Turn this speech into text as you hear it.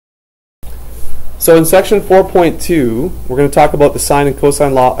So in section 4.2, we're going to talk about the sine and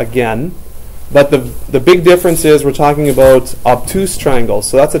cosine law again. But the big difference is we're talking about obtuse triangles.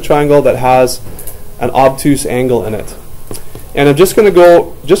 So that's a triangle that has an obtuse angle in it. And I'm just going to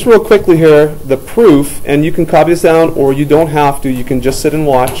go, just real quickly here, the proof, and you can copy this down or you don't have to, you can just sit and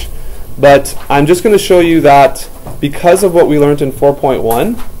watch. But I'm just going to show you that because of what we learned in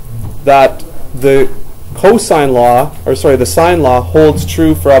 4.1, that the cosine law, or sorry, the sine law holds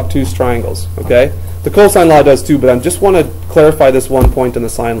true for obtuse triangles. Okay? The cosine law does too, but I just want to clarify this one point in the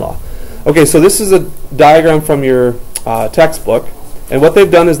sine law. Okay, so this is a diagram from your textbook, and what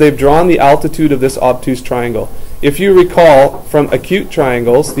they've done is they've drawn the altitude of this obtuse triangle. If you recall from acute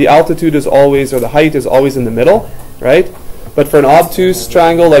triangles, the altitude is always, or the height is always in the middle, right? But for an obtuse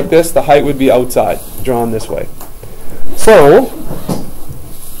triangle like this, the height would be outside, drawn this way. So,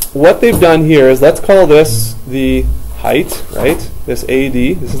 what they've done here is, let's call this the height, right? This AD,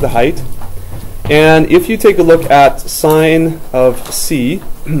 this is the height. And if you take a look at sine of C,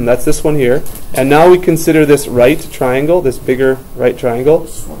 that's this one here, and now we consider this right triangle, this bigger right triangle,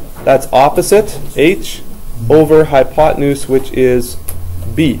 that's opposite, H, over hypotenuse, which is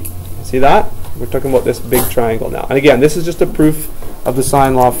B. See that? We're talking about this big triangle now. And again, this is just a proof of the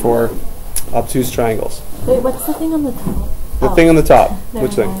sine law for obtuse triangles. Wait, what's the thing on the top? The thing on the top.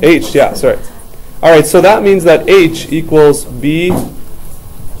 Which thing? H, yeah, sorry. Alright, so that means that H equals B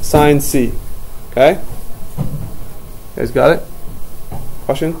sine C. Okay? You guys got it?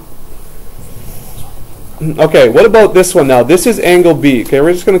 Question? Okay, what about this one now? This is angle B. Okay,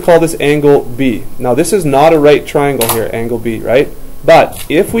 we're just going to call this angle B. Now, this is not a right triangle here, angle B, right? But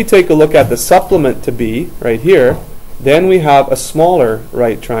if we take a look at the supplement to B, right here, then we have a smaller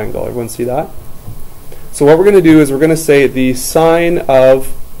right triangle. Everyone see that? So what we're going to do is we're going to say the sine of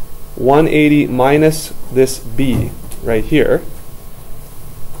 180 minus this B right here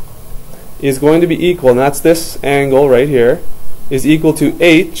is going to be equal, and that's this angle right here, is equal to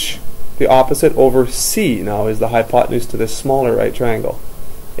H, the opposite, over C now is the hypotenuse to this smaller right triangle.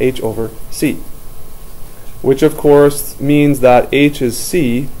 H over C. Which of course means that H is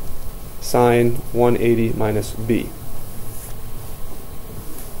C sine 180 minus B.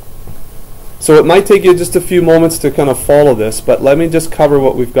 So it might take you just a few moments to kind of follow this, but let me just cover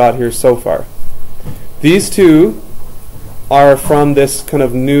what we've got here so far. These two are from this kind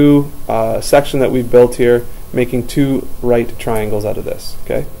of new section that we've built here, making two right triangles out of this.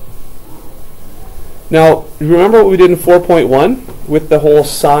 Okay. Now, remember what we did in 4.1 with the whole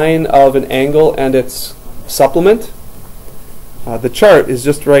sine of an angle and its supplement? The chart is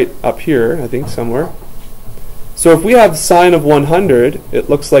just right up here, I think, somewhere. So if we have sine of 100, it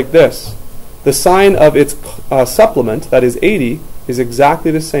looks like this. The sine of its supplement, that is 80, is exactly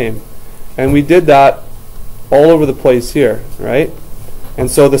the same. And we did that all over the place here, right?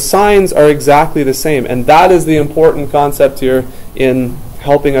 And so the sines are exactly the same. And that is the important concept here in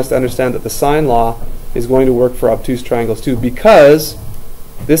helping us to understand that the sine law is going to work for obtuse triangles too, because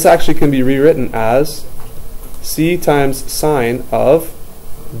this actually can be rewritten as C times sine of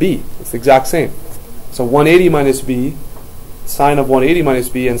B. It's the exact same. So 180 minus B, sine of 180 minus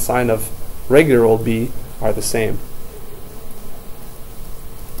B, and sine of regular old B are the same.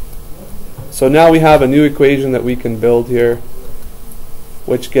 So now we have a new equation that we can build here,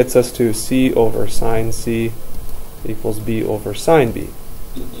 which gets us to C over sine C equals B over sine B.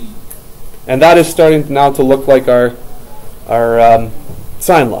 And that is starting now to look like our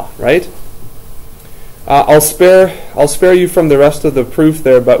sine law, right? I'll spare you from the rest of the proof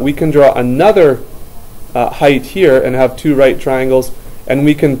there, but we can draw another height here and have two right triangles, and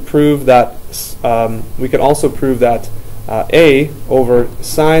we can prove that we can also prove that A over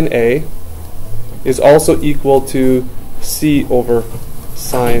sine A is also equal to C over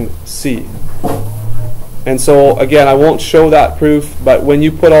sine C. And so again, I won't show that proof, but when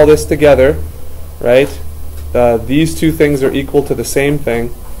you put all this together, right, these two things are equal to the same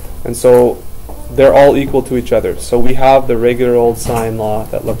thing, and so they're all equal to each other. So we have the regular old sine law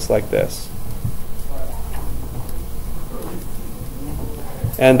that looks like this.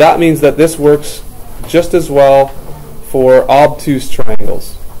 And that means that this works just as well for obtuse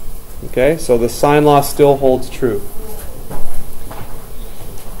triangles. Okay, so the sine law still holds true.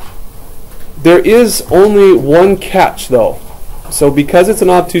 There is only one catch though. So because it's an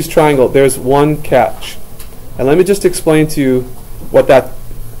obtuse triangle, there's one catch. And let me just explain to you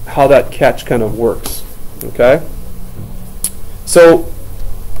how that catch kind of works. Okay? So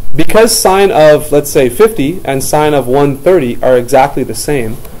because sine of, let's say, 50 and sine of 130 are exactly the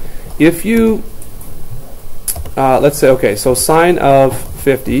same, if you let's say, okay, so sine of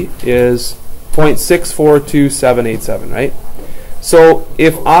 50 is 0.642787, right? So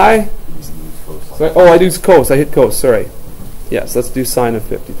if I So I do cos. I hit cos. Sorry. Yes, let's do sine of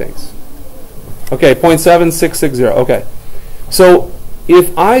 50. Thanks. Okay, 0.7660. Okay. So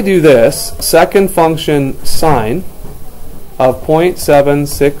if I do this, second function sine of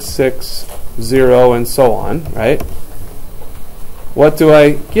 0.7660 and so on, right? What do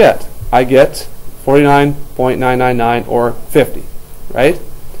I get? I get 49.999 or 50, right?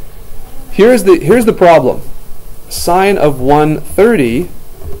 Here's the problem. Sine of 130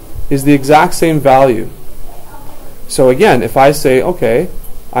 is the exact same value. So again, if I say, okay,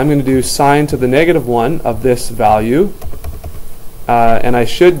 I'm going to do sine to the negative 1 of this value, and I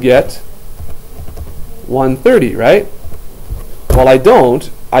should get 130, right? Well, I don't.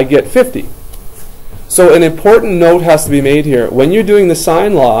 I get 50. So an important note has to be made here. When you're doing the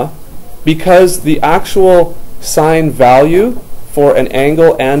sine law, because the actual sine value for an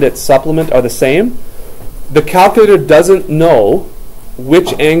angle and its supplement are the same, the calculator doesn't know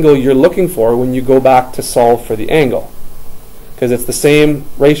which angle you're looking for when you go back to solve for the angle, because it's the same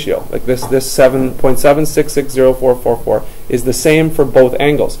ratio. Like this 7.76604444 is the same for both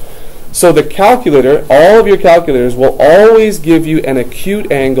angles. So the calculator, all of your calculators will always give you an acute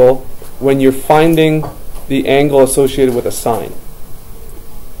angle when you're finding the angle associated with a sine.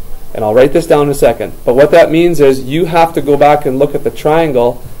 And I'll write this down in a second. But what that means is you have to go back and look at the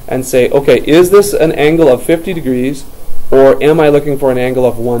triangle and say, okay, is this an angle of 50 degrees or am I looking for an angle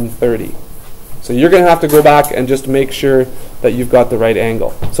of 130? So you're going to have to go back and just make sure that you've got the right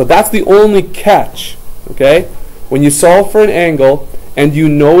angle. So that's the only catch, okay? When you solve for an angle and you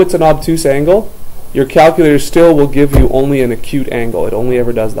know it's an obtuse angle, your calculator still will give you only an acute angle. It only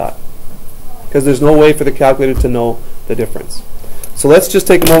ever does that, because there's no way for the calculator to know the difference. So let's just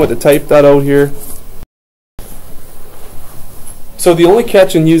take a moment to type that out here. So the only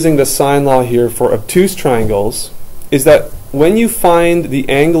catch in using the sine law here for obtuse triangles is that when you find the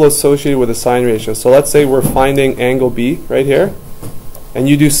angle associated with a sine ratio, so let's say we're finding angle B right here, and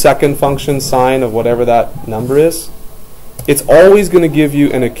you do second function sine of whatever that number is, it's always going to give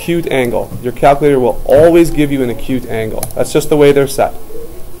you an acute angle. Your calculator will always give you an acute angle. That's just the way they're set,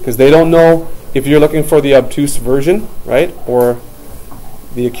 because they don't know if you're looking for the obtuse version, right, or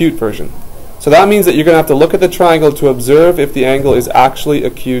the acute version. So that means that you're going to have to look at the triangle to observe if the angle is actually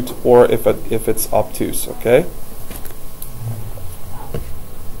acute or if it's obtuse, okay?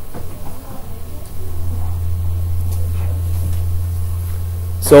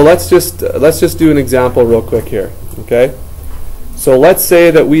 So let's just do an example real quick here, okay? So let's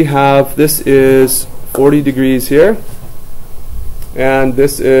say that we have, this is 40 degrees here, and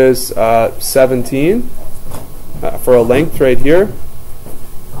this is 17 for a length right here,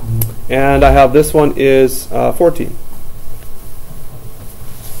 and I have this one is 14.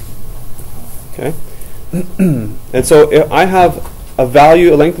 Okay, and so if I have a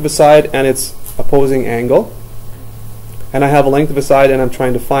value, a length of a side, and its opposing angle, and I have a length of a side, and I'm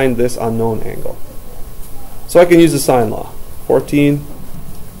trying to find this unknown angle. So I can use the sine law. 14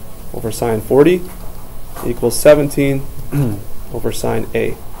 over sine 40 equals 17 over sine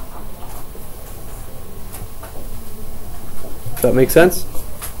A. Does that make sense?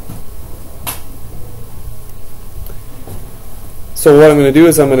 So what I'm going to do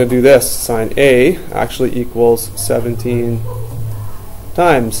is I'm going to do this. Sine A actually equals 17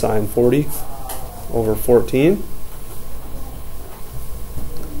 times sine 40 over 14.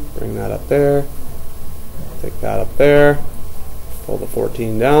 Bring that up there. Take that up there. Pull the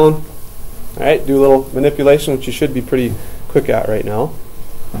 14 down. Alright, do a little manipulation, which you should be pretty quick at right now.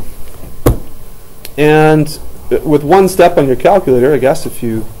 And with one step on your calculator, I guess, if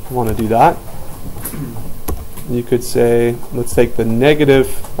you want to do that, you could say, let's take the negative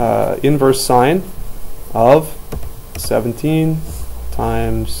inverse sine of 17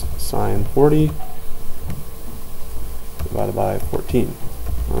 times sine 40 divided by 14.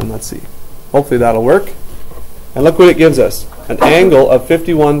 And let's see. Hopefully that'll work. And look what it gives us. An angle of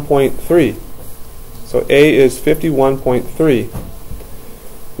 51.3. So A is 51.3.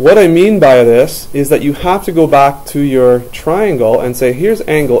 What I mean by this is that you have to go back to your triangle and say, here's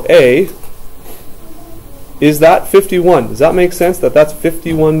angle A. Is that 51? Does that make sense that that's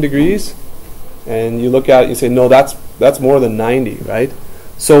 51 degrees? And you look at it and you say, no, that's more than 90, right?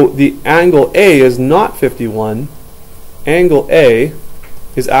 So the angle A is not 51. Angle A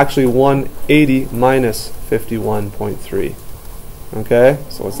is actually 180 minus 51.3. Okay,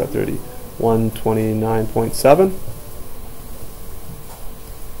 so what's that, 30? 129.7.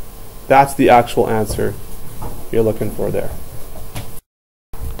 That's the actual answer you're looking for there.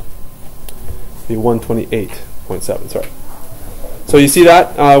 The 128.7, sorry. So you see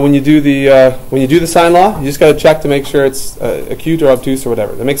that when you do the sine law, you just got to check to make sure it's acute or obtuse or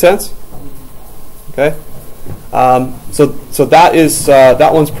whatever. That make sense? Okay, so that is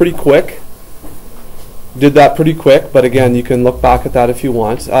that one's pretty quick. Did that pretty quick, but again, you can look back at that if you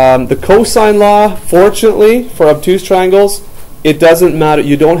want. The cosine law, fortunately, for obtuse triangles, it doesn't matter.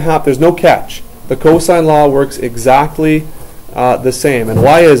 You don't have. There's no catch. The cosine law works exactly the same. And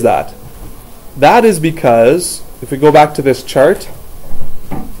why is that? That is because if we go back to this chart,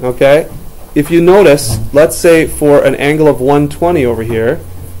 okay, if you notice, let's say for an angle of 120 over here,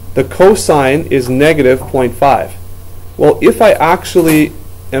 the cosine is negative 0.5. Well, if I actually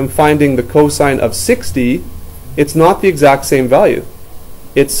am finding the cosine of 60, it's not the exact same value.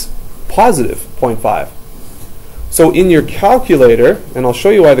 It's positive 0.5. So in your calculator, and I'll show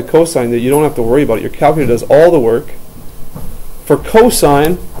you why the cosine, that you don't have to worry about it, your calculator does all the work. For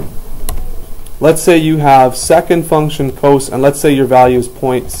cosine, let's say you have second function cos, and let's say your value is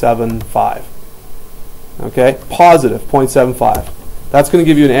 0.75. Okay, positive 0.75. That's going to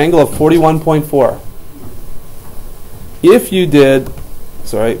give you an angle of 41.4. If you did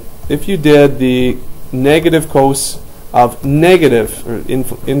the negative cos of negative, or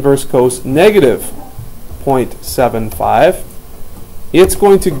inverse cos negative 0.75, it's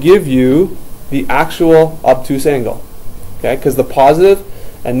going to give you the actual obtuse angle. Okay, because the positive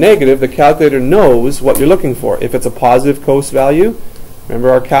and negative, the calculator knows what you're looking for. If it's a positive cos value,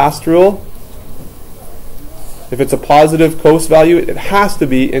 remember our cast rule? If it's a positive cos value, it has to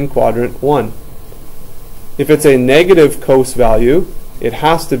be in quadrant 1. If it's a negative cos value, it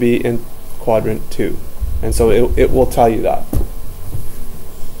has to be in quadrant 2. And so it will tell you that.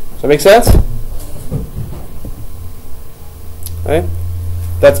 Does that make sense? Okay.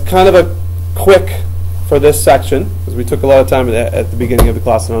 That's kind of a quick for this section, because we took a lot of time at the beginning of the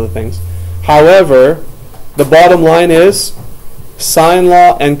class and other things. However, the bottom line is sine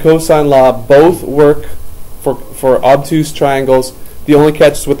law and cosine law both work for obtuse triangles. The only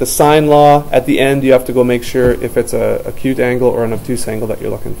catch is with the sine law, at the end you have to go make sure if it's an acute angle or an obtuse angle that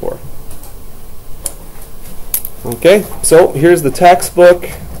you're looking for. Okay, so here's the textbook,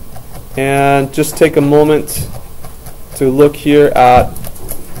 and just take a moment to look here at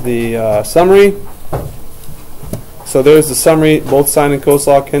the summary. So there's the summary. Both sine and cos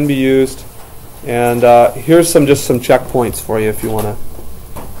law can be used, and here's just some checkpoints for you if you want to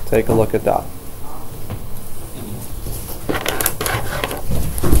take a look at that.